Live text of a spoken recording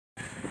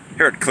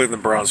Here at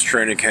Cleveland Browns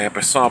training camp,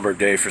 a somber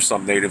day for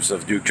some natives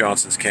of Duke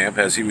Johnson's camp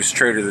as he was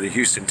traded to the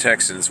Houston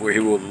Texans, where he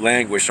will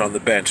languish on the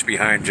bench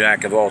behind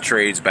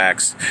jack-of-all-trades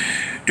backs.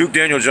 Duke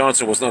Daniel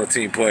Johnson was not a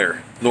team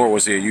player, nor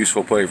was he a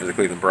useful player for the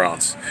Cleveland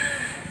Browns.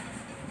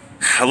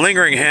 A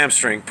lingering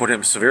hamstring put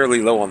him severely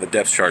low on the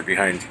depth chart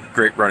behind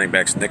great running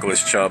backs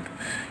Nicholas Chubb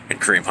and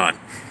Kareem Hunt.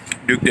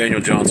 Duke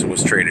Daniel Johnson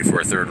was traded for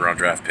a third-round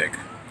draft pick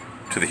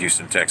to the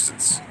Houston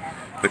Texans.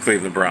 The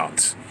Cleveland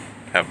Browns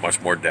have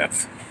much more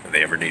depth than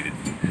they ever needed.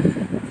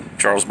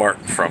 Charles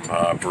Martin from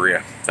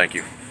Berea. Thank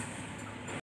you.